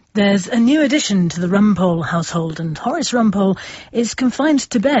There's a new addition to the Rumpole household, and Horace Rumpole is confined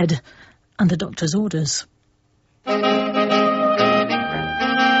to bed under doctor's orders.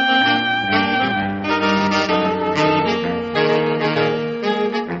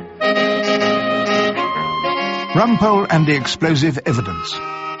 Rumpole and the Explosive Evidence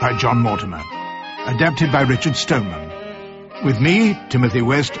by John Mortimer. Adapted by Richard Stoneman. With me, Timothy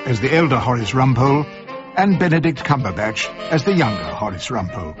West, as the elder Horace Rumpole, and Benedict Cumberbatch as the younger Horace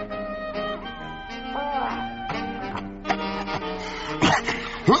Rumpole.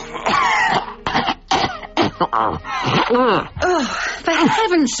 Oh, for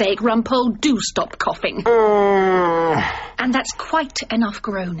heaven's sake, Rumpole, do stop coughing. And that's quite enough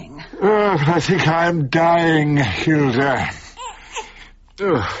groaning. I think I am dying, Hilda.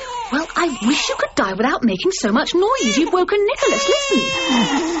 Well, I wish you could die without making so much noise. You've woken Nicholas. Listen.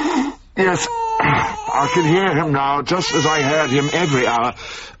 Yes, I can hear him now, just as I heard him every hour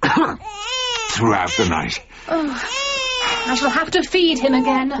throughout the night. Oh, I shall have to feed him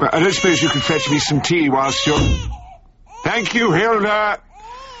again. Well, I don't suppose you could fetch me some tea whilst you're... Thank you, Hilda.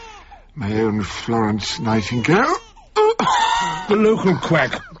 My own Florence Nightingale. The local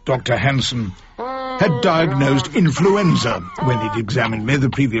quack, Dr. Hanson, had diagnosed influenza when he'd examined me the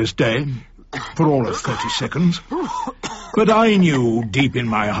previous day, for all of 30 seconds. But I knew deep in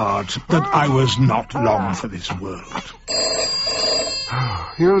my heart that I was not long for this world.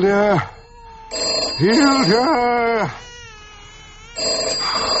 Hilda! Hilda!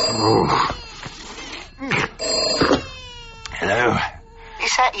 Oh. Hello.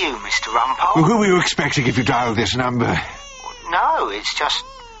 Is that you, Mr. Rumpole? Well, who were you expecting if you dialed this number? No, it's just...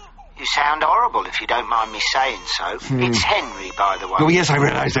 You sound horrible, if you don't mind me saying so. It's Henry, by the way. Oh, yes, I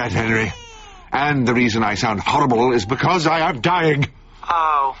realise that, Henry. And the reason I sound horrible is because I am dying.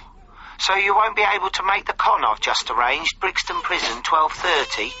 Oh. So you won't be able to make the con I've just arranged, Brixton Prison,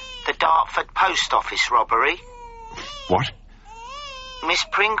 12:30, the Dartford Post Office robbery? What? Miss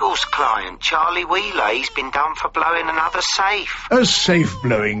Pringle's client, Charlie Wheelay's been done for blowing another safe. A safe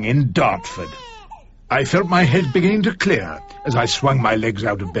blowing in Dartford. I felt my head beginning to clear as I swung my legs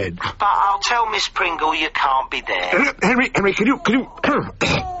out of bed. But I'll tell Miss Pringle you can't be there. Henry, can you...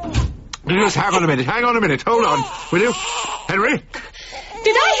 Just hang on a minute, hold on, will you? Henry?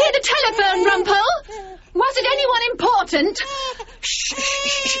 Did I hear the telephone, Rumpole? Was it anyone important?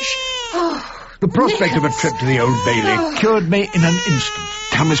 The prospect of a trip to the Old Bailey cured me in an instant.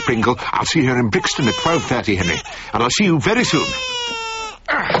 Come, Miss Pringle, I'll see her in Brixton at 12:30, Henry, and I'll see you very soon.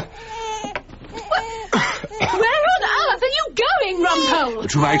 Where on earth are you going, Rumpole?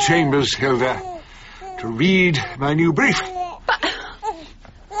 To my chambers, Hilda, to read my new brief. But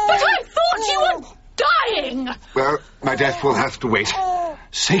I thought you were dying! Well, my death will have to wait.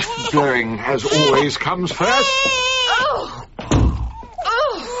 Safe blowing, as always, comes first. Oh!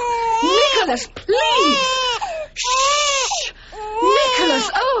 Nicholas, please! Shh! Nicholas,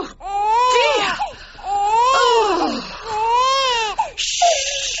 oh, dear! Oh! Shh!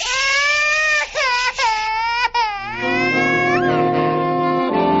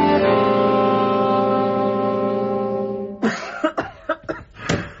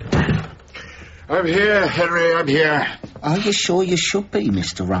 I'm here, Henry, I'm here. Are you sure you should be,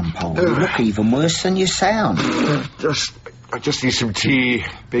 Mr. Rumpole? You look even worse than you sound. I just need some tea,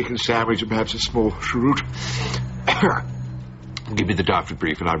 bacon sandwich, and perhaps a small cheroot. Give me the Dartford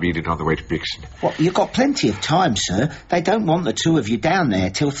brief and I'll read it on the way to Brixton. What, you've got plenty of time, sir. They don't want the two of you down there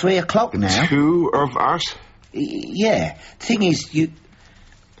till 3 o'clock now. Two of us? Yeah. Thing is,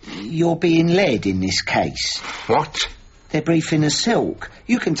 you're being led in this case. What? They're briefing as silk.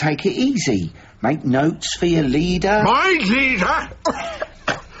 You can take it easy. Make notes for your leader. My leader?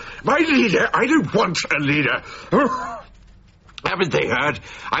 My leader? I don't want a leader. Haven't they heard?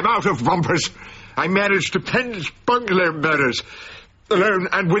 I'm out of rompers. I managed to penge bungalow murders alone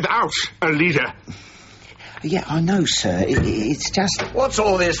and without a leader. Yeah, I know, sir. It's just... What's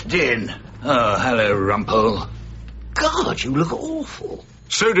all this din? Oh, hello, Rumpole. God, you look awful.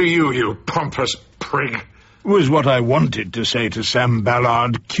 So do you, you pompous prig. Was what I wanted to say to Sam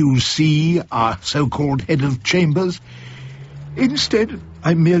Ballard, QC, our so-called head of chambers. Instead,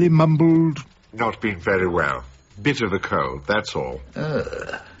 I merely mumbled... Not been very well. Bit of the cold, that's all.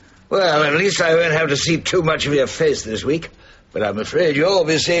 Well, at least I won't have to see too much of your face this week. But I'm afraid you'll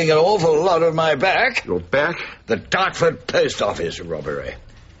be seeing an awful lot of my back. Your back? The Dartford Post Office robbery.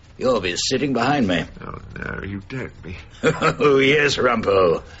 You'll be sitting behind me. Oh, no, you don't me. Oh, yes,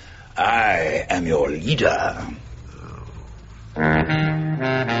 Rumpole. I am your leader.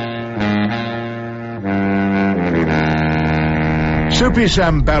 Soapy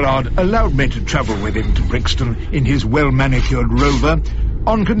Sam Ballard allowed me to travel with him to Brixton in his well-manicured Rover,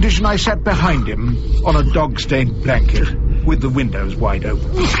 on condition I sat behind him on a dog-stained blanket with the windows wide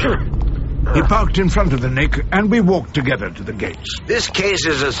open. He parked in front of the Nick, and we walked together to the gates. This case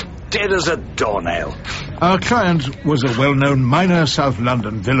is as dead as a doornail. Our client was a well-known minor South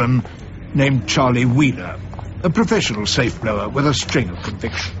London villain named Charlie Wheeler, a professional safe-blower with a string of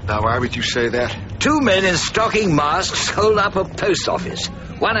convictions. Now, why would you say that? 2 men in stocking masks hold up a post office.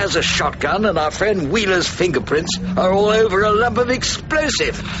 One has a shotgun, and our friend Wheeler's fingerprints are all over a lump of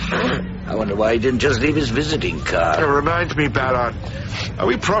explosive. I wonder why he didn't just leave his visiting card. Remind me, Ballard, are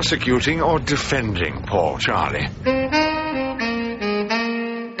we prosecuting or defending poor Charlie?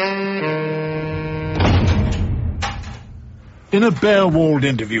 In a bare-walled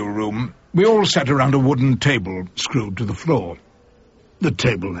interview room, we all sat around a wooden table screwed to the floor. The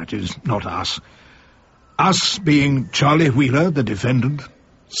table, that is, not us. Us being Charlie Wheeler, the defendant,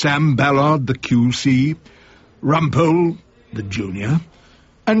 Sam Ballard, the QC, Rumpole, the junior,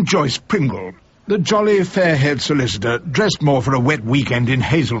 and Joyce Pringle, the jolly fair-haired solicitor, dressed more for a wet weekend in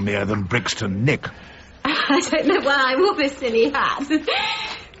Hazelmere than Brixton Nick. I don't know why I wore this silly hat.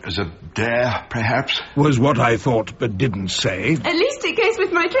 As a dare, perhaps? Was what I thought, but didn't say. At least it goes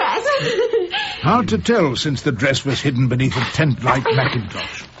with my dress. Hard to tell, since the dress was hidden beneath a tent-like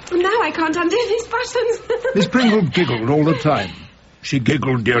mackintosh. Now I can't undo these buttons. Miss Pringle giggled all the time. She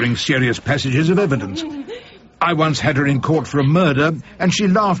giggled during serious passages of evidence. I once had her in court for a murder, and she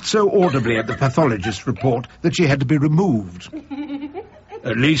laughed so audibly at the pathologist's report that she had to be removed.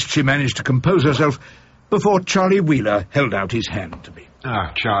 At least she managed to compose herself before Charlie Wheeler held out his hand to me.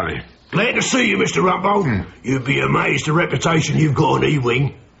 Ah, Charlie. Glad to see you, Mr. Rumpole. You'd be amazed the reputation you've got on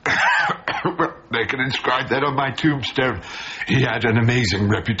E-Wing. Well, they can inscribe that on my tombstone. He had an amazing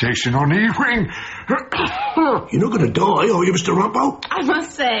reputation on E-Wing. You're not going to die, are you, Mr. Rumpole? I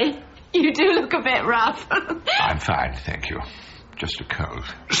must say, you do look a bit rough. I'm fine, thank you. Just a cold.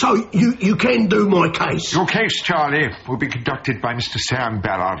 So, you can do my case? Your case, Charlie, will be conducted by Mr. Sam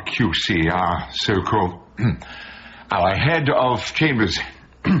Ballard, QC, our so-called... our head of chambers.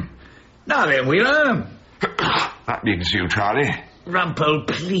 Now then, Wheeler. That means you, Charlie. Rumpole,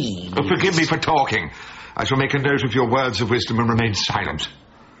 please. Forgive me for talking. I shall make a note of your words of wisdom and remain silent.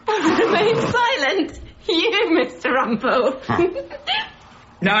 Remain silent? You, Mr. Rumpole.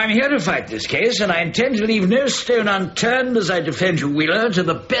 Now, I'm here to fight this case, and I intend to leave no stone unturned as I defend you, Wheeler, to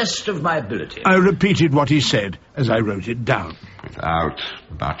the best of my ability. I repeated what he said as I wrote it down. Without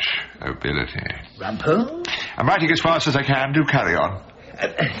much ability. Rumpole? I'm writing as fast as I can. Do carry on.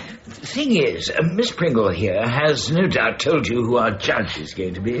 The thing is, Miss Pringle here has no doubt told you who our judge is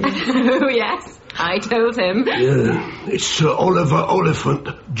going to be. Oh, yes, I told him. It's Sir Oliver Oliphant.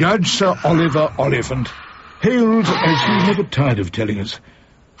 Judge Sir Oliver Oliphant hailed, as he never tired of telling us,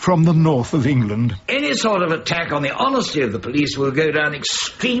 from the north of England. Any sort of attack on the honesty of the police will go down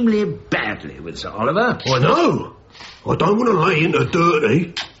extremely badly with Sir Oliver. I know. I don't want to lay into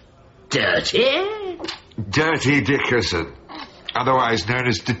dirty. Dirty? Dirty Dickerson. Otherwise known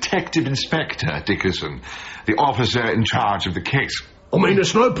as Detective Inspector Dickerson, the officer in charge of the case. I mean,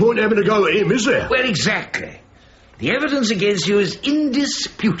 there's no point having to go at him, is there? Well, exactly. The evidence against you is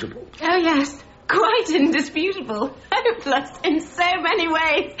indisputable. Oh, yes. Quite indisputable. Hopeless in so many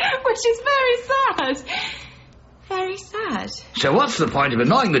ways, which is very sad. Very sad. So what's the point of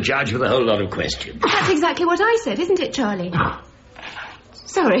annoying the judge with a whole lot of questions? That's exactly what I said, isn't it, Charlie?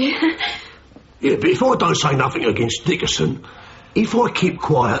 Sorry. Yeah, but if I don't say nothing against Dickerson, if I keep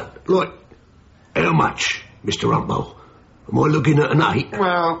quiet, like, how much, Mr. Rumpole? Am I looking at an 8?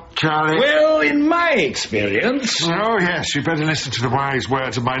 Well, Charlie... Well, in my experience... Oh, yes, you'd better listen to the wise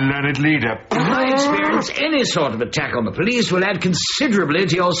words of my learned leader. In my experience, any sort of attack on the police will add considerably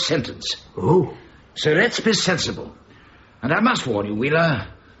to your sentence. Oh? So let's be sensible. And I must warn you, Wheeler,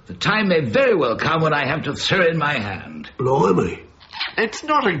 the time may very well come when I have to throw in my hand. Blimey. It's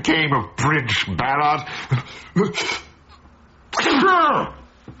not a game of bridge, Ballard.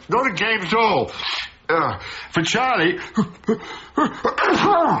 Not a game at all. For Charlie...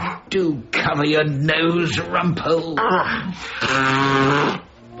 Do cover your nose, Rumpole.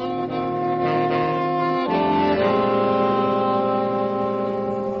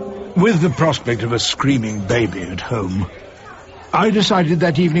 With the prospect of a screaming baby at home, I decided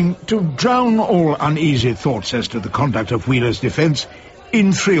that evening to drown all uneasy thoughts as to the conduct of Wheeler's defence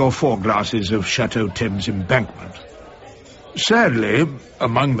in 3 or 4 glasses of Chateau Thames Embankment. Sadly,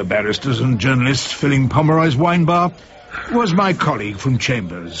 among the barristers and journalists filling Pomeroy's wine bar was my colleague from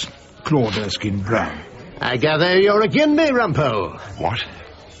Chambers, Claude Erskine-Brown. I gather you're again me, Rumpole. What?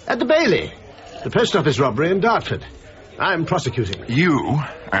 At the Bailey. The post office robbery in Dartford. I'm prosecuting. You,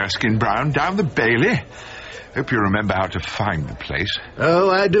 Erskine-Brown, down the Bailey? Hope you remember how to find the place. Oh,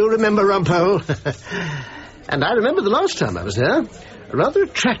 I do remember Rumpole. And I remember the last time I was there. A rather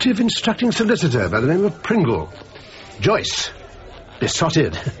attractive instructing solicitor by the name of Pringle. Joyce.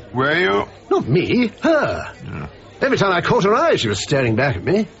 Besotted. Were you? Not me, her. Yeah. Every time I caught her eye, she was staring back at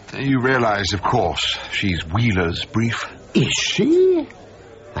me. You realise, of course, she's Wheeler's brief. Is she?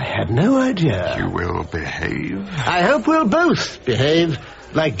 I had no idea. You will behave. I hope we'll both behave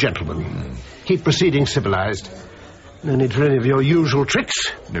like gentlemen. Keep proceeding civilized. No need for any of your usual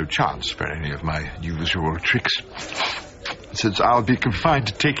tricks. No chance for any of my usual tricks, since I'll be confined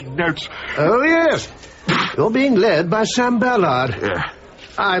to taking notes. Oh, yes. You're being led by Sam Ballard. Yeah.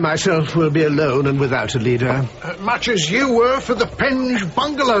 I myself will be alone and without a leader. Much as you were for the Penge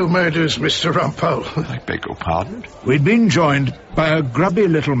bungalow murders, Mr. Rumpole. I beg your pardon? We'd been joined by a grubby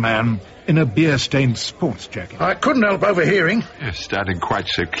little man in a beer-stained sports jacket. I couldn't help overhearing. Yes, standing quite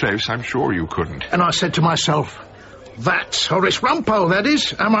so close, I'm sure you couldn't. And I said to myself, that's Horace Rumpole, that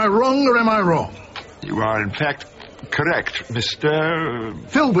is. Am I wrong or am I wrong? You are, in fact, correct, Mr...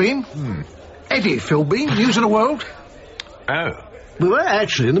 Philbean? Eddie Philbean, News of the World. Oh. We were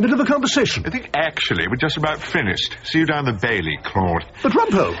actually in the middle of a conversation. I think actually we're just about finished. See you down the Bailey, Claude. But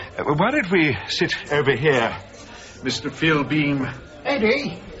Rumpole... why don't we sit over here, Mr. Philbean?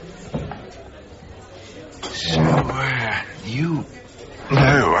 Eddie? So, you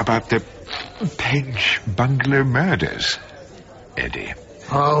know about the Penge bungalow murders, Eddie?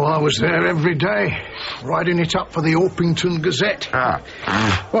 Oh, I was there every day, writing it up for the Orpington Gazette.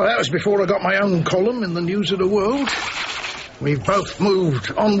 Well, that was before I got my own column in the News of the World. We've both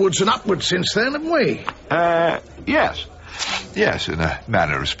moved onwards and upwards since then, haven't we? Yes. Yes, in a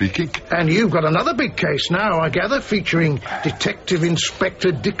manner of speaking. And you've got another big case now, I gather, featuring Detective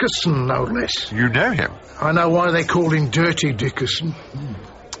Inspector Dickerson, no less. You know him? I know why they call him Dirty Dickerson.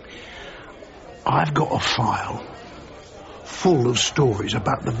 I've got a file full of stories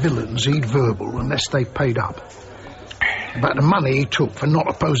about the villains he'd verbal unless they paid up. About the money he took for not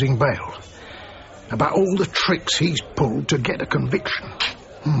opposing bail. About all the tricks he's pulled to get a conviction.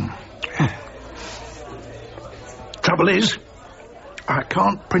 Trouble is, I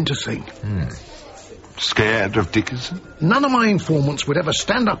can't print a thing. Scared of Dickerson? None of my informants would ever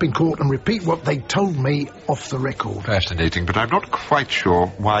stand up in court and repeat what they told me off the record. Fascinating, but I'm not quite sure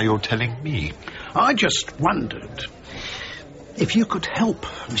why you're telling me. I just wondered if you could help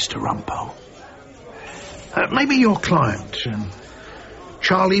Mr. Rumpole. Maybe your client,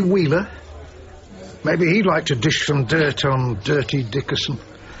 Charlie Wheeler. Maybe he'd like to dish some dirt on Dirty Dickerson.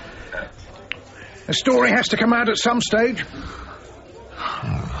 A story has to come out at some stage.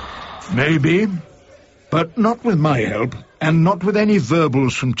 Maybe, but not with my help, and not with any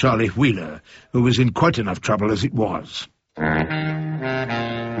verbals from Charlie Wheeler, who was in quite enough trouble as it was.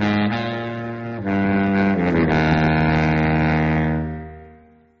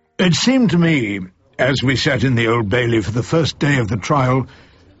 It seemed to me, as we sat in the Old Bailey for the first day of the trial,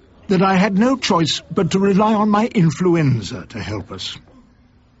 that I had no choice but to rely on my influenza to help us.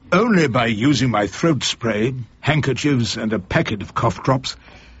 Only by using my throat spray, handkerchiefs, and a packet of cough drops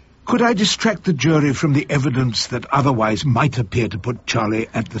could I distract the jury from the evidence that otherwise might appear to put Charlie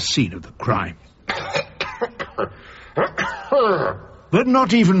at the scene of the crime. But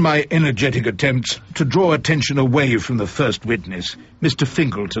not even my energetic attempts to draw attention away from the first witness, Mr.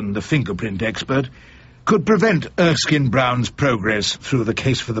 Fingleton, the fingerprint expert, could prevent Erskine Brown's progress through the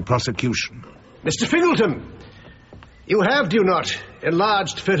case for the prosecution. Mr. Fingleton, you have, do you not,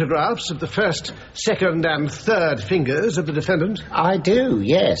 enlarged photographs of the first, second and third fingers of the defendant? I do,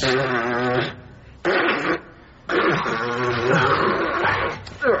 yes.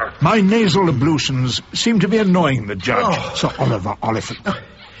 My nasal ablutions seem to be annoying the judge, Sir Oliver Oliphant.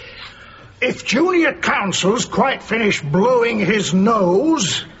 If junior counsel's quite finished blowing his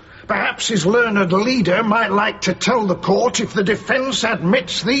nose, perhaps his learned leader might like to tell the court if the defence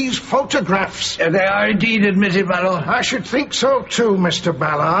admits these photographs. They are indeed admitted, my lord. I should think so too, Mr.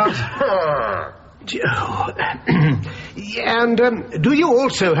 Ballard. And do you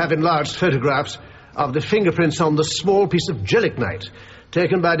also have enlarged photographs of the fingerprints on the small piece of gelignite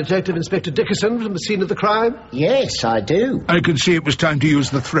taken by Detective Inspector Dickerson from the scene of the crime? Yes, I do. I could see it was time to use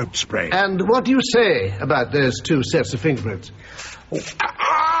the throat spray. And what do you say about those two sets of fingerprints?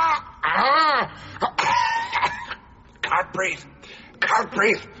 Can't breathe. Can't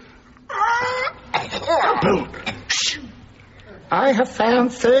breathe. I have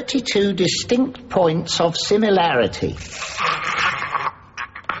found 32 distinct points of similarity.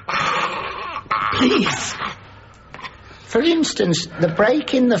 Please. For instance, the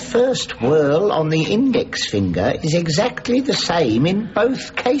break in the first whorl on the index finger is exactly the same in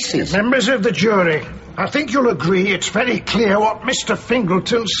both cases. Members of the jury, I think you'll agree it's very clear what Mr.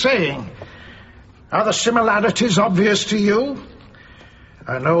 Fingleton's saying. Are the similarities obvious to you?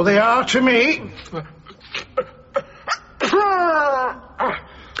 I know they are to me.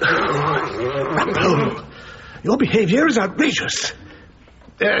 Rumpole, your behaviour is outrageous.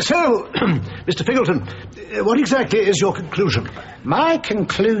 So, Mr. Fingleton, what exactly is your conclusion? My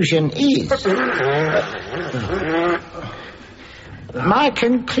conclusion is... My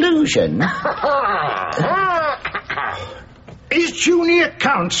conclusion... Is Junior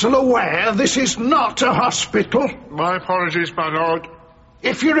Counsel aware this is not a hospital? My apologies, my lord.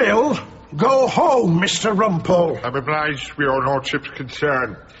 If you're ill, go home, Mr. Rumpole. I'm obliged for your lordship's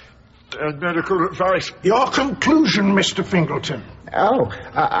concern. Medical advice. Your conclusion, Mr. Fingleton. Oh,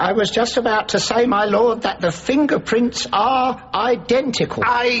 I was just about to say, my lord, that the fingerprints are identical.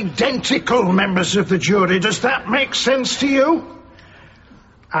 Identical, members of the jury. Does that make sense to you?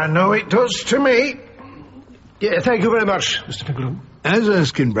 I know it does to me. Yeah, thank you very much, Mr. Fingleton. As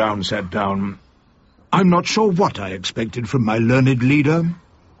Erskine Brown sat down, I'm not sure what I expected from my learned leader.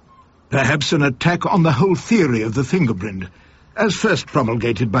 Perhaps an attack on the whole theory of the fingerprint, as first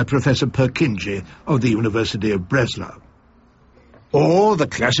promulgated by Professor Perkinji of the University of Breslau. Or the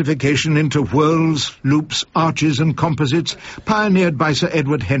classification into whorls, loops, arches and composites pioneered by Sir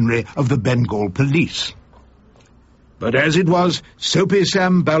Edward Henry of the Bengal Police. But as it was, Soapy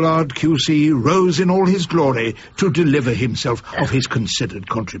Sam Ballard, QC, rose in all his glory to deliver himself of his considered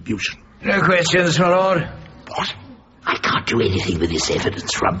contribution. No questions, my lord. What? I can't do anything with this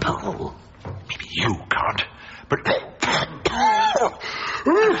evidence, Rumpole. Maybe you can't, but...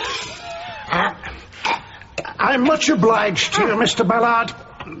 I'm much obliged to you, Mr. Ballard.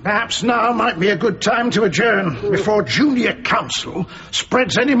 Perhaps now might be a good time to adjourn before Junior Counsel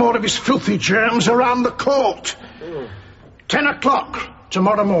spreads any more of his filthy germs around the court. 10 o'clock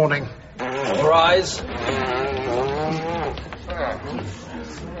tomorrow morning. Rise.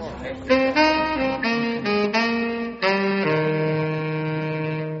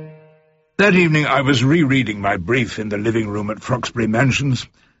 That evening I was rereading my brief in the living room at Froxbury Mansions,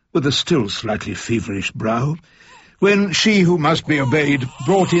 with a still slightly feverish brow, when she who must be obeyed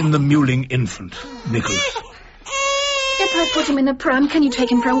brought in the mewling infant, Nicholas. If I put him in a pram, can you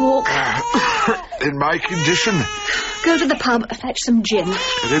take him for a walk? In my condition, Go to the pub, fetch some gin.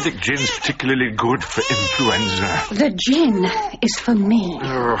 I don't think gin's particularly good for influenza. The gin is for me.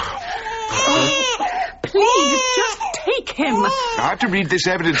 Please, just take him. I have to read this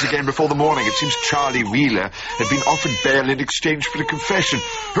evidence again before the morning. It seems Charlie Wheeler had been offered bail in exchange for a confession.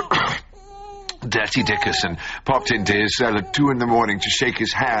 Dirty Dickerson popped into his cell at 2 a.m. to shake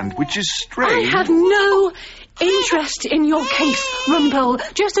his hand, which is strange. I have no interest in your case, Rumpole,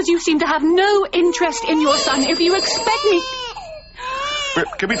 just as you seem to have no interest in your son. If you expect me...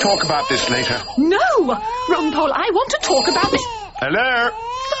 But can we talk about this later? No, Rumpole, I want to talk about this... Hello?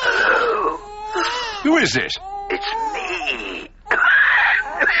 Hello? Who is this? It's me.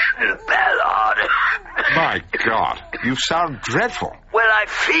 Ballard. My God, you sound dreadful. Well, I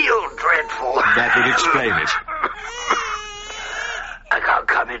feel dreadful. That would explain it. I can't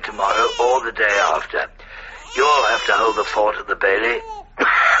come in tomorrow or the day after. You'll have to hold the fort at the Bailey.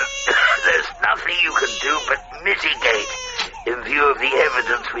 There's nothing you can do but mitigate in view of the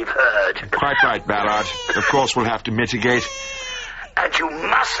evidence we've heard. Quite right, Ballard. Of course we'll have to mitigate. And you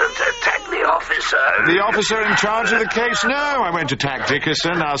mustn't attack the officer. The officer in charge of the case? No, I won't attack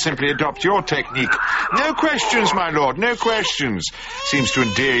Dickerson. I'll simply adopt your technique. No questions, my lord, no questions. Seems to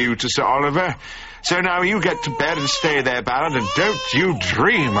endear you to Sir Oliver. So now you get to bed and stay there, Ballard, and don't you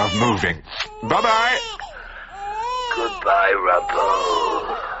dream of moving. Bye-bye. Goodbye,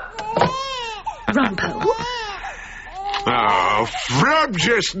 Rumpole. Rumpole? Oh,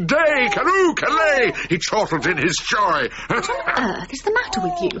 frabjous day, Callooh, Calais! He chortled in his joy. What on earth is the matter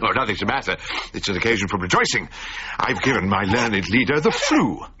with you? Oh, nothing's the matter. It's an occasion for rejoicing. I've given my learned leader the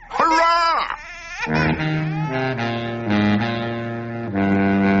flu. Hurrah!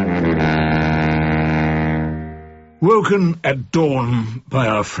 Woken at dawn by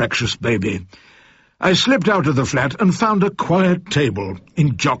our fractious baby, I slipped out of the flat and found a quiet table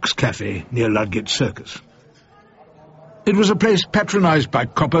in Jock's Cafe near Ludgate Circus. It was a place patronised by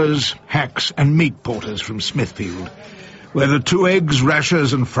coppers, hacks and meat porters from Smithfield, where the 2 eggs,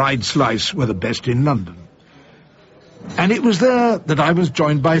 rashers and fried slice were the best in London. And it was there that I was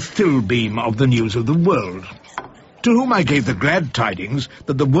joined by Philbeam of the News of the World, to whom I gave the glad tidings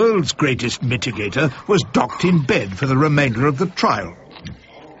that the world's greatest mitigator was docked in bed for the remainder of the trial.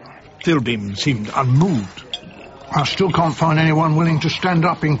 Philbeam seemed unmoved. I still can't find anyone willing to stand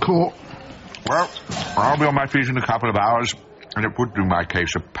up in court. Well, I'll be on my feet in a couple of hours. And it would do my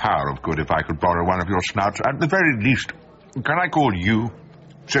case a power of good if I could borrow one of your snouts. At the very least, can I call you?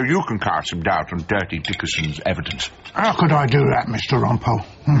 So you can cast some doubt on Dirty Dickerson's evidence. How could I do that, Mr. Rumpole?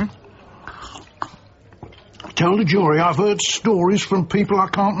 Tell the jury I've heard stories from people I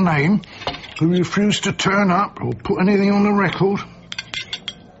can't name who refuse to turn up or put anything on the record.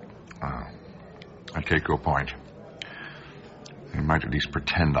 Oh, I take your point. I might at least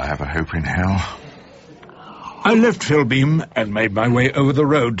pretend I have a hope in hell. I left Philbeam and made my way over the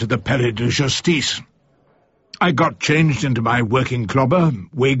road to the Palais de Justice. I got changed into my working clobber,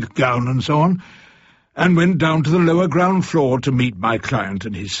 wig, gown and so on, and went down to the lower ground floor to meet my client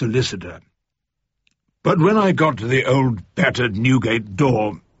and his solicitor. But when I got to the old battered Newgate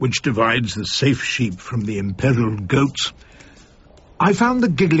door, which divides the safe sheep from the imperilled goats, I found the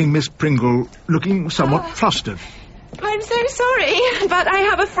giggling Miss Pringle looking somewhat flustered. I'm so sorry, but I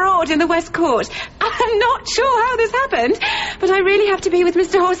have a fraud in the West Court. I'm not sure how this happened, but I really have to be with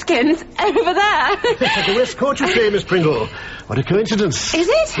Mr. Hoskins over there. The West Court, you say, Miss Pringle. What a coincidence. Is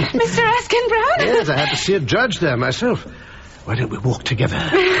it, Mr. Erskine Brown? Yes, I had to see a judge there myself. Why don't we walk together?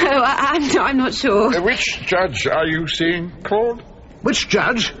 Oh, I'm not sure. Which judge are you seeing, Claude? Which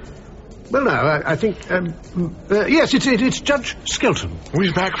judge? Well, no, I think... yes, it's Judge Skelton. Oh,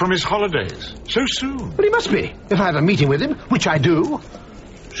 he's back from his holidays. So soon. Well, he must be, if I have a meeting with him, which I do.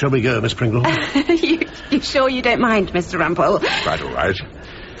 Shall we go, Miss Pringle? You sure you don't mind, Mr. Rumpole? Quite all right.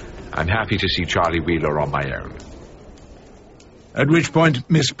 I'm happy to see Charlie Wheeler on my own. At which point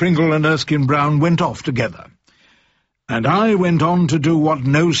Miss Pringle and Erskine Brown went off together. And I went on to do what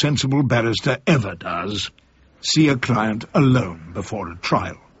no sensible barrister ever does, see a client alone before a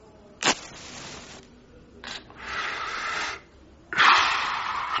trial.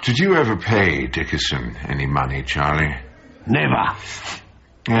 Did you ever pay Dickerson any money, Charlie? Never.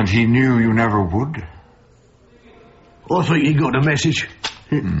 And he knew you never would? I think he got the message.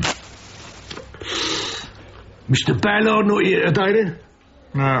 Mr. Ballard not here today, then?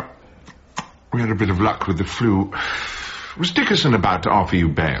 No. We had a bit of luck with the flu. Was Dickerson about to offer you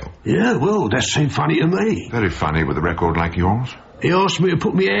bail? Yeah, well, that seemed funny to me. Very funny with a record like yours. He asked me to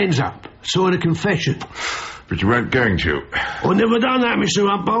put my hands up, sign a confession. But you weren't going to. I never done that, Mr.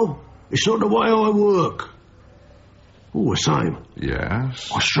 Rumpole. It's not the way I work. All the same. Yes?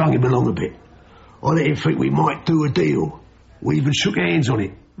 I strung him along a bit. I let him think we might do a deal. We even shook hands on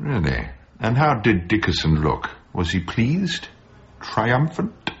it. Really? And how did Dickerson look? Was he pleased?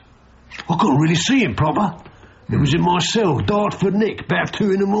 Triumphant? I couldn't really see him proper. It was in my cell, Dartford Nick, about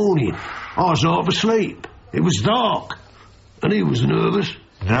 2 a.m. I was half asleep. It was dark. And he was nervous.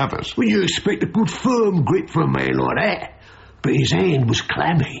 Nervous? Well, you expect a good firm grip from a man like that. But his hand was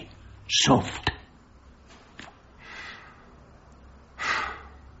clammy. Soft.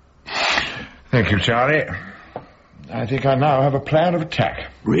 Thank you, Charlie. I think I now have a plan of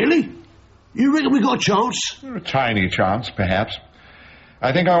attack. Really? You reckon we got a chance? A tiny chance, perhaps.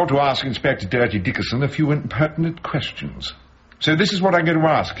 I think I ought to ask Inspector Dirty Dickerson a few impertinent questions. So this is what I'm going to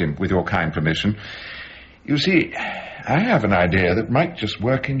ask him, with your kind permission. You see, I have an idea that might just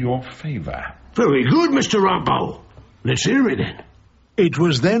work in your favour. Very good, Mr. Rumpole. Let's hear it, then. It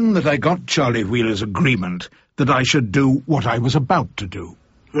was then that I got Charlie Wheeler's agreement that I should do what I was about to do.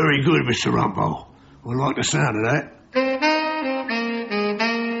 Very good, Mr. Rumpole. I like the sound of that.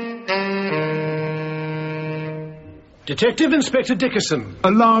 Detective Inspector Dickerson.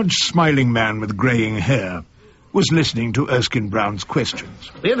 A large, smiling man with greying hair was listening to Erskine Brown's questions.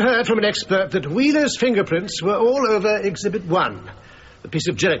 We have heard from an expert that Wheeler's fingerprints were all over Exhibit 1, the piece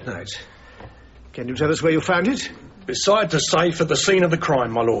of gelignite. Can you tell us where you found it? Beside the safe at the scene of the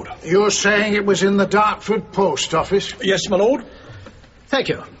crime, my lord. You're saying it was in the Dartford post office? Yes, my lord. Thank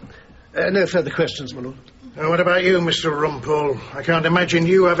you. No further questions, my lord. What about you, Mr. Rumpole? I can't imagine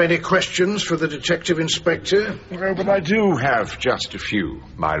you have any questions for the detective inspector. Well, but I do have just a few,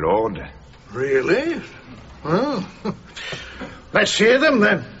 my lord. Really? Well, let's hear them,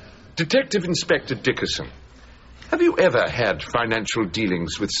 then. Detective Inspector Dickerson, have you ever had financial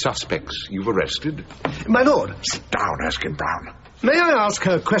dealings with suspects you've arrested? My lord. Sit down, Erskine Brown. May I ask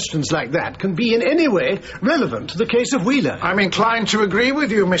how questions like that can be in any way relevant to the case of Wheeler? I'm inclined to agree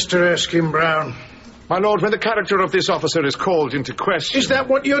with you, Mr. Erskine Brown. My lord, when the character of this officer is called into question... Is that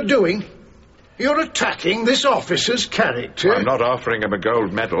what you're doing? You're attacking this officer's character? I'm not offering him a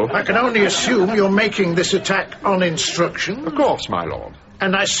gold medal. I can only assume you're making this attack on instruction. Of course, my lord.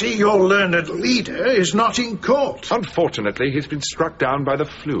 And I see your learned leader is not in court. Unfortunately, he's been struck down by the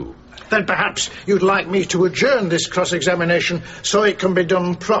flu. Then perhaps you'd like me to adjourn this cross-examination so it can be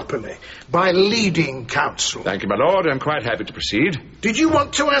done properly, by leading counsel. Thank you, my lord. I'm quite happy to proceed. Did you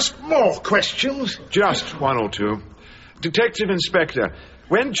want to ask more questions? Just one or two. Detective Inspector,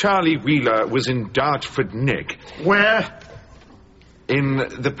 when Charlie Wheeler was in Dartford Nick... Where? In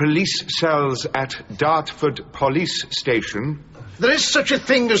the police cells at Dartford Police Station... There is such a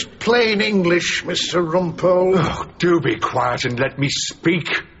thing as plain English, Mr. Rumpole. Oh, do be quiet and let me speak.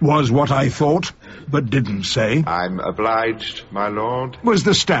 Was what I thought, but didn't say. I'm obliged, my lord. Was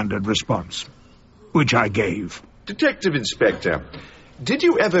the standard response, which I gave. Detective Inspector, did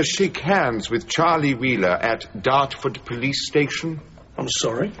you ever shake hands with Charlie Wheeler at Dartford Police Station? I'm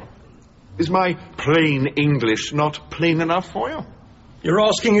sorry? Is my plain English not plain enough for you? You're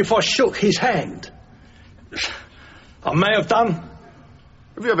asking if I shook his hand? I may have done.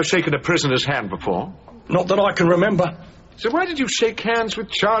 Have you ever shaken a prisoner's hand before? Not that I can remember. So why did you shake hands with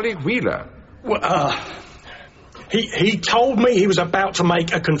Charlie Wheeler? Well, he told me he was about to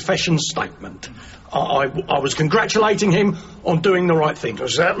make a confession statement. I was congratulating him on doing the right thing.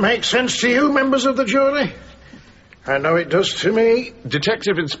 Does that make sense to you, members of the jury? I know it does to me.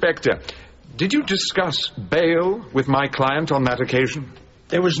 Detective Inspector, did you discuss bail with my client on that occasion?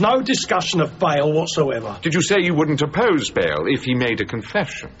 There was no discussion of bail whatsoever. Did you say you wouldn't oppose bail if he made a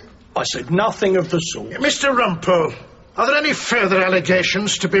confession? I said nothing of the sort. Mr. Rumpole, are there any further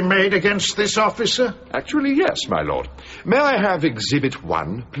allegations to be made against this officer? Actually, yes, my lord. May I have Exhibit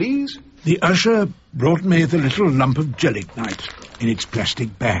 1, please? The usher brought me the little lump of gelignite in its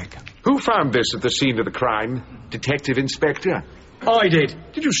plastic bag. Who found this at the scene of the crime? Detective Inspector? I did.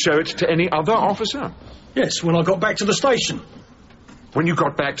 Did you show it to any other officer? Yes, when I got back to the station. When you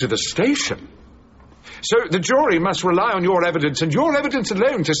got back to the station? So the jury must rely on your evidence, and your evidence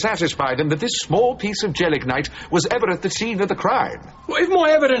alone, to satisfy them that this small piece of gelignite was ever at the scene of the crime. Well, if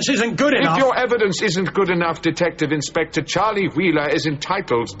my evidence isn't good enough... If your evidence isn't good enough, Detective Inspector, Charlie Wheeler is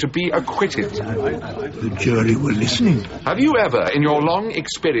entitled to be acquitted. The jury were listening. Have you ever, in your long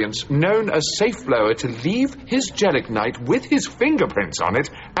experience, known a safe blower to leave his gelignite with his fingerprints on it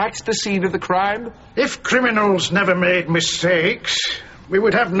at the scene of the crime? If criminals never made mistakes, we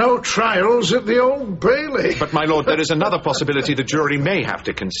would have no trials at the Old Bailey. But, my lord, there is another possibility the jury may have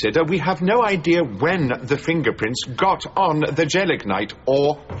to consider. We have no idea when the fingerprints got on the gelignite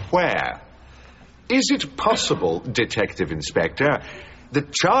or where. Is it possible, Detective Inspector,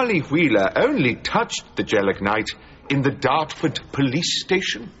 that Charlie Wheeler only touched the gelignite in the Dartford police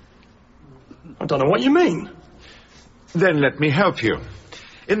station? I don't know what you mean. Then let me help you.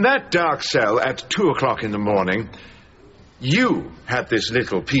 In that dark cell at 2 o'clock in the morning... you had this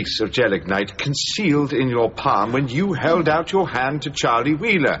little piece of gelignite concealed in your palm when you held out your hand to Charlie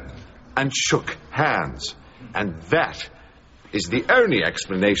Wheeler and shook hands. And that is the only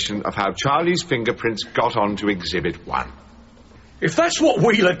explanation of how Charlie's fingerprints got onto Exhibit 1. If that's what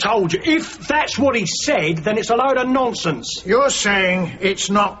Wheeler told you, if that's what he said, then it's a load of nonsense. You're saying it's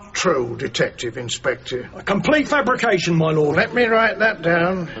not true, Detective Inspector. A complete fabrication, my lord. Let me write that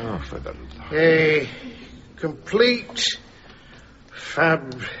down. Oh, for the... A complete...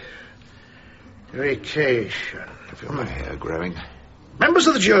 fabrication. I feel my hair growing. Members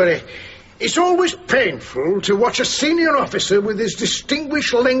of the jury, it's always painful to watch a senior officer with his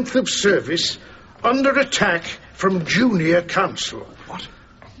distinguished length of service under attack from junior counsel. What?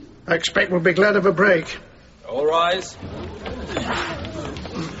 I expect we'll be glad of a break. All rise.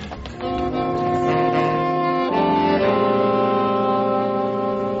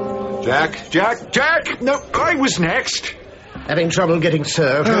 Jack! No, I was next. Having trouble getting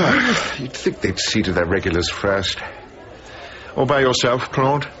served? You'd think they'd see to their regulars first. All by yourself,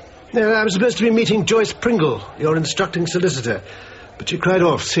 Claude? No, I was supposed to be meeting Joyce Pringle, your instructing solicitor, but she cried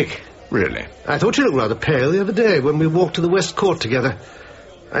off sick. Really? I thought she looked rather pale the other day when we walked to the West Court together.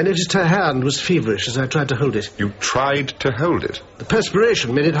 I noticed her hand was feverish as I tried to hold it. You tried to hold it? The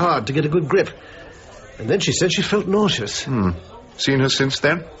perspiration made it hard to get a good grip. And then she said she felt nauseous. Seen her since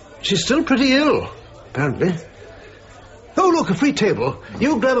then? She's still pretty ill, apparently. Oh, look, a free table.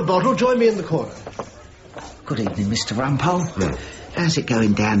 You grab a bottle, join me in the corner. Good evening, Mr. Rumpole. How's it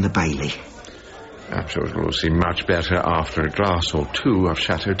going down the Bailey? I'm sure it will seem much better after a glass or two of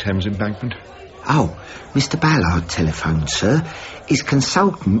Chateau Thames Embankment. Oh, Mr. Ballard telephoned, sir. His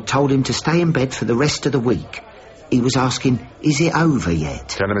consultant told him to stay in bed for the rest of the week. He was asking, is it over yet?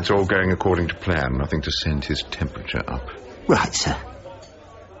 Tell him it's all going according to plan. Nothing to send his temperature up. Right, sir.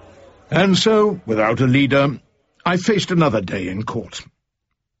 And so, without a leader, I faced another day in court.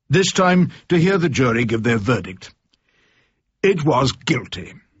 This time to hear the jury give their verdict. It was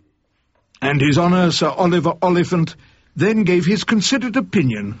guilty. And His Honour Sir Oliver Oliphant then gave his considered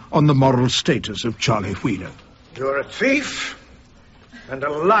opinion on the moral status of Charlie Wheeler. You're a thief and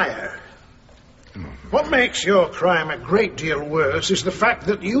a liar. What makes your crime a great deal worse is the fact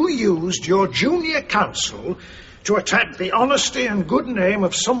that you used your junior counsel to attack the honesty and good name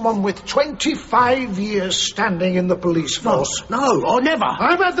of someone with 25 years standing in the police force. No, I never.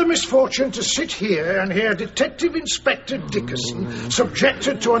 I've had the misfortune to sit here and hear Detective Inspector Dickerson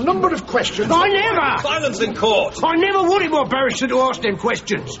subjected to a number of questions. I never! Silence in court! I never wanted my barrister to ask them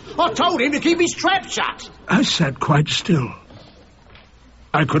questions. I told him to keep his trap shut. I sat quite still.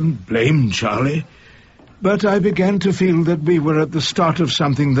 I couldn't blame Charlie, but I began to feel that we were at the start of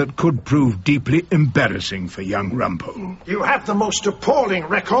something that could prove deeply embarrassing for young Rumpole. You have the most appalling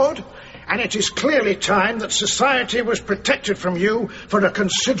record, and it is clearly time that society was protected from you for a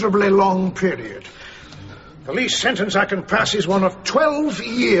considerably long period. The least sentence I can pass is one of 12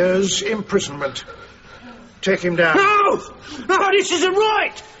 years imprisonment. Take him down. No, this isn't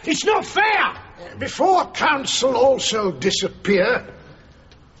right. It's not fair. Before counsel also disappear,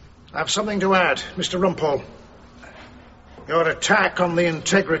 I have something to add, Mr. Rumpole. Your attack on the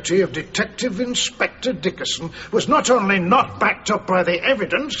integrity of Detective Inspector Dickerson was not only not backed up by the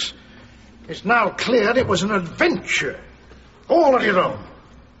evidence, it's now clear it was an adventure, all on your own.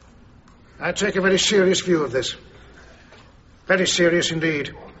 I take a very serious view of this. Very serious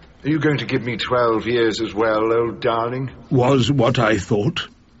indeed. Are you going to give me 12 years as well, old darling? Was what I thought,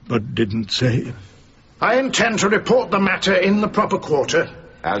 but didn't say. I intend to report the matter in the proper quarter.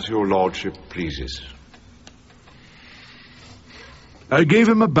 As your lordship pleases. I gave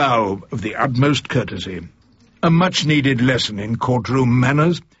him a bow of the utmost courtesy, a much-needed lesson in courtroom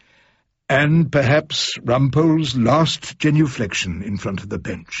manners, and perhaps Rumpole's last genuflection in front of the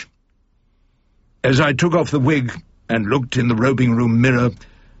bench. As I took off the wig and looked in the roping-room mirror,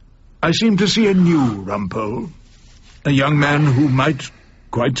 I seemed to see a new Rumpole, a young man who might,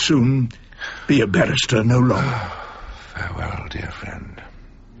 quite soon, be a barrister no longer. Farewell, dear friend.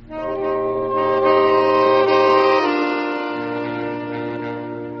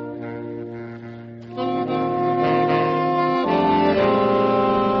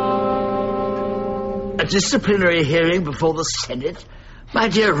 A disciplinary hearing before the Senate? My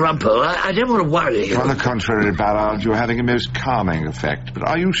dear Rumpole, I don't want to worry you. On the contrary, Ballard, you're having a most calming effect. But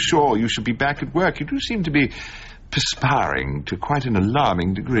are you sure you should be back at work? You do seem to be perspiring to quite an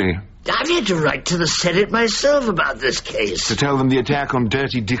alarming degree. I've had to write to the Senate myself about this case. To tell them the attack on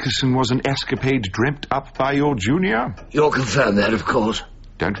Dirty Dickerson was an escapade dreamt up by your junior? You'll confirm that, of course.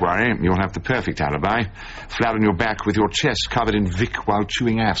 Don't worry, you'll have the perfect alibi. Flat on your back with your chest covered in Vic while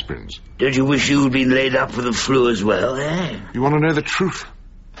chewing aspirins. Don't you wish you'd been laid up with the flu as well, eh? You want to know the truth?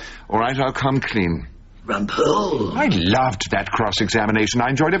 All right, I'll come clean. Rumpole. I loved that cross-examination. I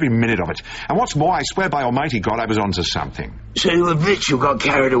enjoyed every minute of it. And what's more, I swear by almighty God I was onto something. So you admit you got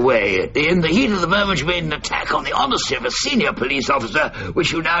carried away. In the heat of the moment you made an attack on the honesty of a senior police officer,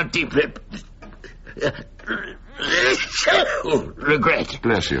 which you now deeply... regret.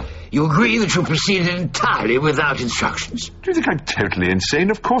 Bless you. You agree that you proceeded entirely without instructions. Do you think I'm totally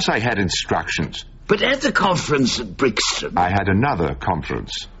insane? Of course I had instructions. But at the conference at Brixton... I had another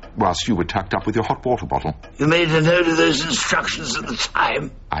conference, whilst you were tucked up with your hot water bottle. You made a note of those instructions at the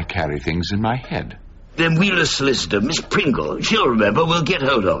time? I carry things in my head. Then Wheeler's solicitor, Miss Pringle, she'll remember, we'll get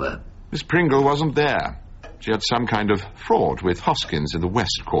hold of her. Miss Pringle wasn't there. She had some kind of fraud with Hoskins in the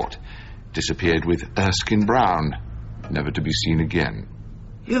West Court. Disappeared with Erskine Brown, never to be seen again.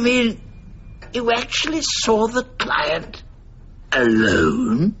 You mean you actually saw the client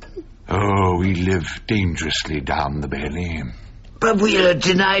alone? Oh, he lived dangerously down the Bailey. But Wheeler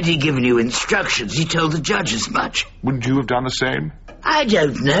denied he'd given you instructions. He told the judge as much. Wouldn't you have done the same? I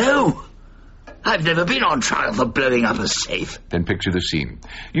don't know. I've never been on trial for blowing up a safe. Then picture the scene.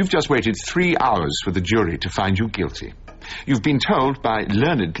 You've just waited 3 hours for the jury to find you guilty. You've been told by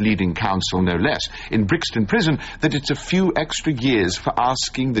learned leading counsel, no less, in Brixton Prison, that it's a few extra years for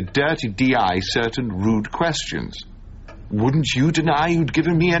asking the dirty DI certain rude questions. Wouldn't you deny you'd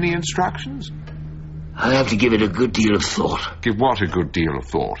given me any instructions? I'll have to give it a good deal of thought. Give what a good deal of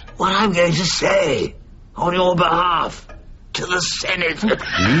thought? What I'm going to say, on your behalf, to the Senate.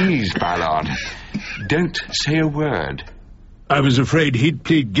 Please, Ballard, don't say a word. I was afraid he'd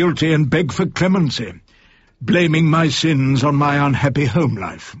plead guilty and beg for clemency, blaming my sins on my unhappy home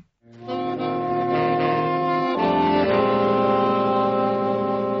life.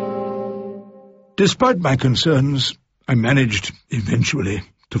 Despite my concerns, I managed, eventually,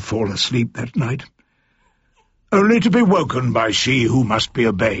 to fall asleep that night, only to be woken by she who must be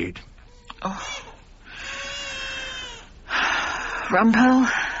obeyed. Oh. Rumpole?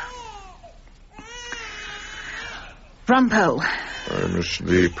 Rumpole? I'm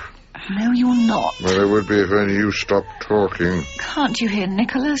asleep. No, you're not. Well, I would be if only you stopped talking. Can't you hear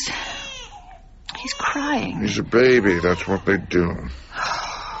Nicholas? He's crying. He's a baby, that's what they do.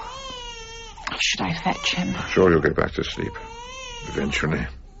 should I fetch him? I'm sure you'll get back to sleep. Eventually.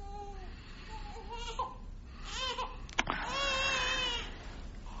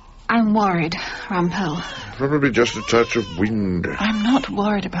 I'm worried, Rumpole. Probably just a touch of wind. I'm not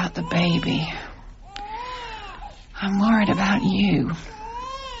worried about the baby. I'm worried about you.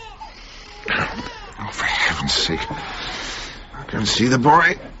 Oh, for heaven's sake. Go and see the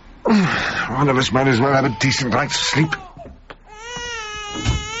boy. One of us might as well have a decent night's sleep.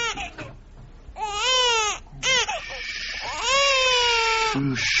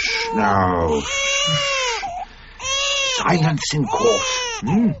 Shh, now. Silence in court.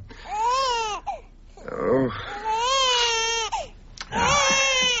 Oh.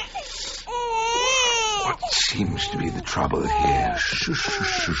 What seems to be the trouble here? Shush,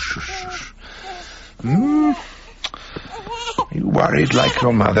 shush, shush, shush, shush. Are you worried like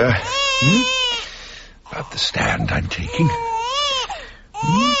your mother? About the stand I'm taking?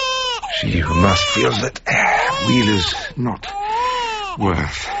 She who must feel that Wheeler's not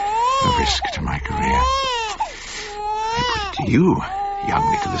worth the risk to my career. I put it to you,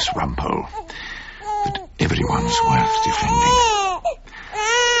 young Nicholas Rumpole, that everyone's worth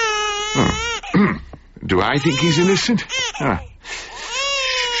defending. Do I think he's innocent?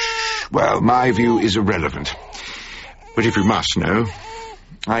 Well, my view is irrelevant. But if you must know,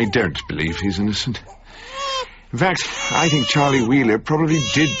 I don't believe he's innocent. In fact, I think Charlie Wheeler probably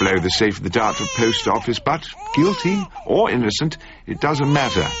did blow the safe at the Dartford post office, but guilty or innocent, it doesn't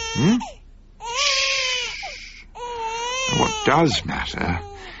matter. And what does matter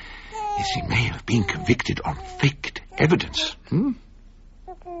is he may have been convicted on faked evidence.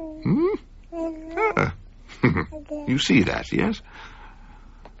 You see that, yes?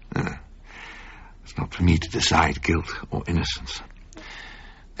 It's not for me to decide guilt or innocence.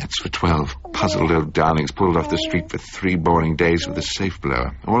 That's for 12 puzzled old darlings pulled off the street for 3 boring days with a safe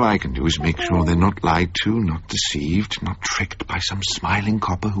blower. All I can do is make sure they're not lied to, not deceived, not tricked by some smiling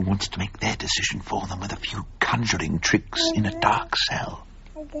copper who wants to make their decision for them with a few conjuring tricks in a dark cell.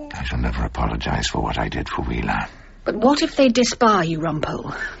 I shall never apologize for what I did for Wheeler. But what if they disbar you,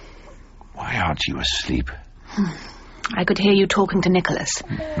 Rumpole? Why aren't you asleep? I could hear you talking to Nicholas.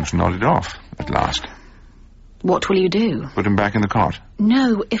 He's nodded off at last. What will you do? Put him back in the cot.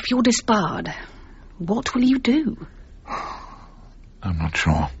 No, if you're disbarred, what will you do? I'm not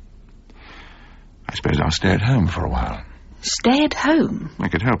sure. I suppose I'll stay at home for a while. Stay at home? I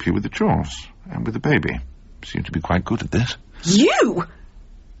could help you with the chores and with the baby. Seem to be quite good at this. You?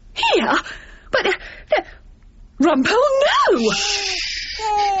 Here? But... Rumpole, no!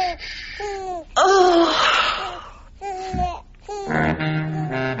 Oh...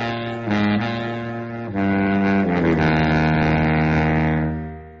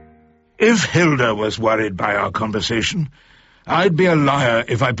 If Hilda was worried by our conversation, I'd be a liar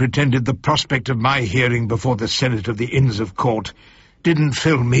if I pretended the prospect of my hearing before the Senate of the Inns of Court didn't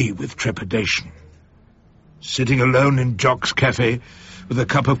fill me with trepidation. Sitting alone in Jock's cafe with a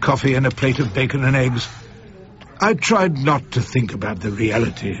cup of coffee and a plate of bacon and eggs, I tried not to think about the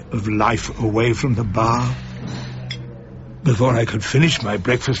reality of life away from the bar. Before I could finish my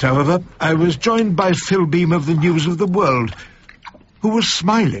breakfast, however, I was joined by Philbeam of the News of the World, who was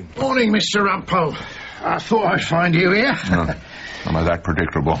smiling. Morning, Mr. Rumpole. I thought I'd find you here. Am I that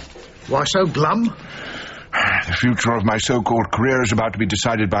predictable? Why so glum? The future of my so-called career is about to be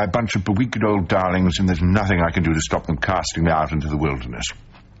decided by a bunch of bewicked old darlings, and there's nothing I can do to stop them casting me out into the wilderness.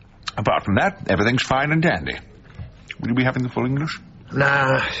 Apart from that, everything's fine and dandy. Will you be having the full English?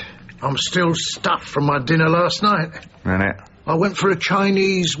 Nah, I'm still stuffed from my dinner last night. Really? I went for a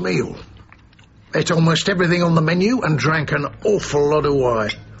Chinese meal. Ate almost everything on the menu and drank an awful lot of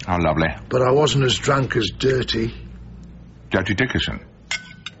wine. How lovely. But I wasn't as drunk as Dirty. Dirty Dickerson?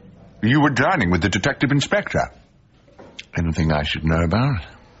 You were dining with the detective inspector. Anything I should know about?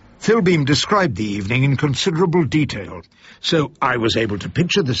 Philbeam described the evening in considerable detail, so I was able to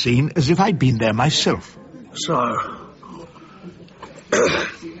picture the scene as if I'd been there myself. So,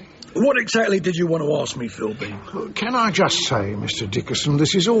 what exactly did you want to ask me, Philbeam? Can I just say, Mr. Dickerson,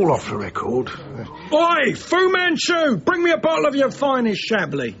 this is all off the record. Oi, Fu Manchu, bring me a bottle of your finest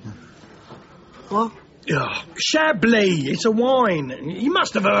Chablis. What? Oh, Chablis, it's a wine. You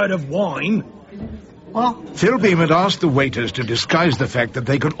must have heard of wine. What? Philbeam had asked the waiters to disguise the fact that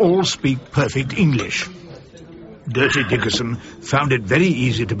they could all speak perfect English. Dirty Dickerson found it very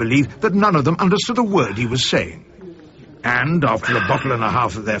easy to believe that none of them understood a word he was saying. And after a bottle and a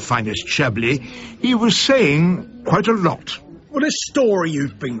half of their finest Chablis, he was saying quite a lot. Well, this story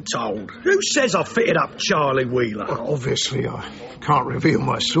you've been told. Who says I fitted up Charlie Wheeler? Well, obviously, I can't reveal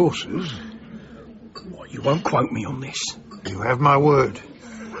my sources. What, you won't quote me on this? You have my word.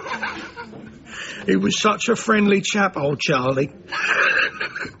 He was such a friendly chap, old Charlie.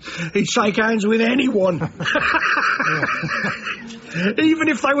 He'd shake hands with anyone. Even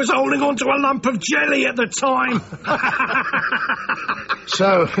if they was holding on to a lump of jelly at the time.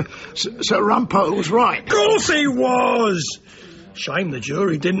 So Rumpole was right. Of course he was. Shame the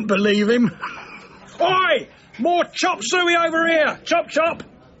jury didn't believe him. Oi! More chop suey over here! Chop, chop!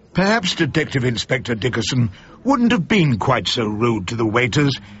 Perhaps Detective Inspector Dickerson wouldn't have been quite so rude to the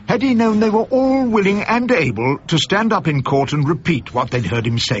waiters had he known they were all willing and able to stand up in court and repeat what they'd heard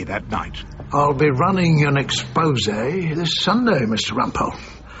him say that night. I'll be running an expose this Sunday, Mr. Rumpole.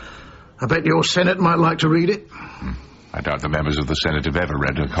 I bet your Senate might like to read it. I doubt the members of the Senate have ever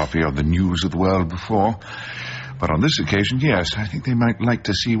read a copy of the News of the World before. But on this occasion, yes, I think they might like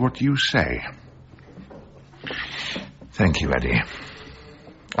to see what you say. Thank you, Eddie.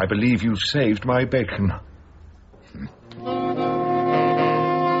 I believe you saved my bacon.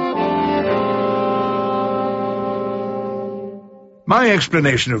 My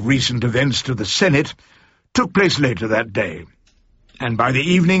explanation of recent events to the Senate took place later that day, and by the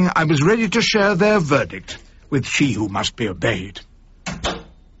evening I was ready to share their verdict with She Who Must Be Obeyed.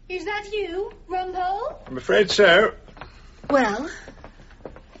 Is that you, Rumpole? I'm afraid so. Well,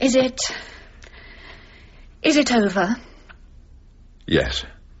 is it over? Yes.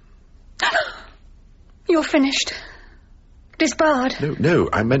 You're finished. Disbarred. No,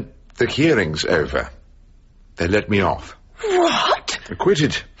 I meant the hearing's over. They let me off. What?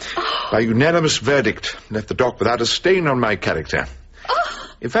 Acquitted. By unanimous verdict. Left the dock without a stain on my character.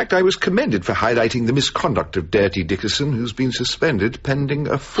 In fact, I was commended for highlighting the misconduct of Dirty Dickerson, who's been suspended pending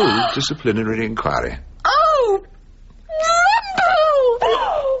a full disciplinary inquiry. Oh! Rumpole!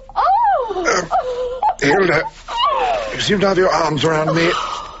 Oh! Hilda, you seem to have your arms around me.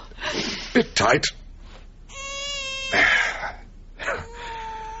 Bit tight.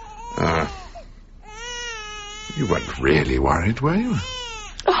 You weren't really worried, were you?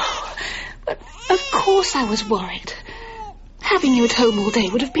 Oh, but of course I was worried. Having you at home all day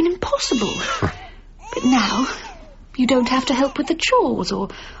would have been impossible. But now, you don't have to help with the chores or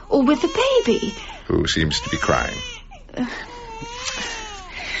with the baby. Who seems to be crying?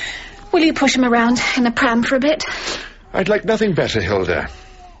 Will you push him around in the pram for a bit? I'd like nothing better, Hilda.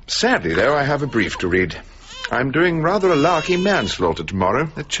 Sadly, though, I have a brief to read. I'm doing rather a larky manslaughter tomorrow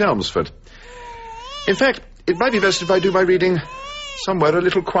at Chelmsford. In fact, it might be best if I do my reading somewhere a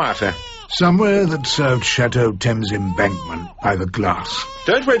little quieter. Somewhere that served Chateau Thames Embankment by the glass.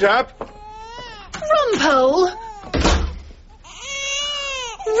 Don't wait up. Rumpole!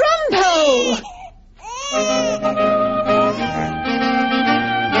 Rumpole!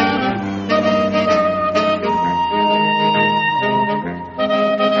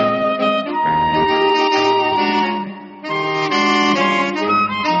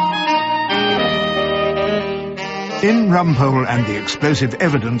 In Rumpole and the Explosive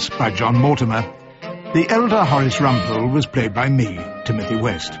Evidence by John Mortimer, the elder Horace Rumpole was played by me, Timothy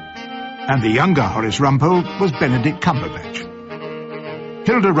West, and the younger Horace Rumpole was Benedict Cumberbatch.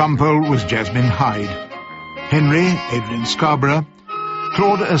 Hilda Rumpole was Jasmine Hyde, Henry, Adrian Scarborough,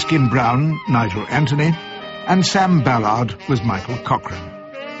 Claude Erskine Brown, Nigel Anthony, and Sam Ballard was Michael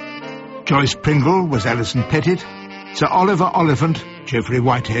Cochrane. Joyce Pringle was Alison Pettit, Sir Oliver Oliphant, Geoffrey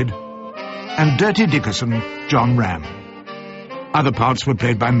Whitehead, and Dirty Dickerson, John Ram. Other parts were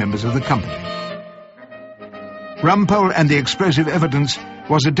played by members of the company. Rumpole and the Explosive Evidence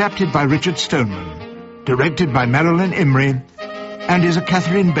was adapted by Richard Stoneman, directed by Marilyn Emery, and is a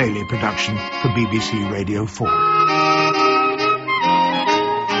Catherine Bailey production for BBC Radio 4.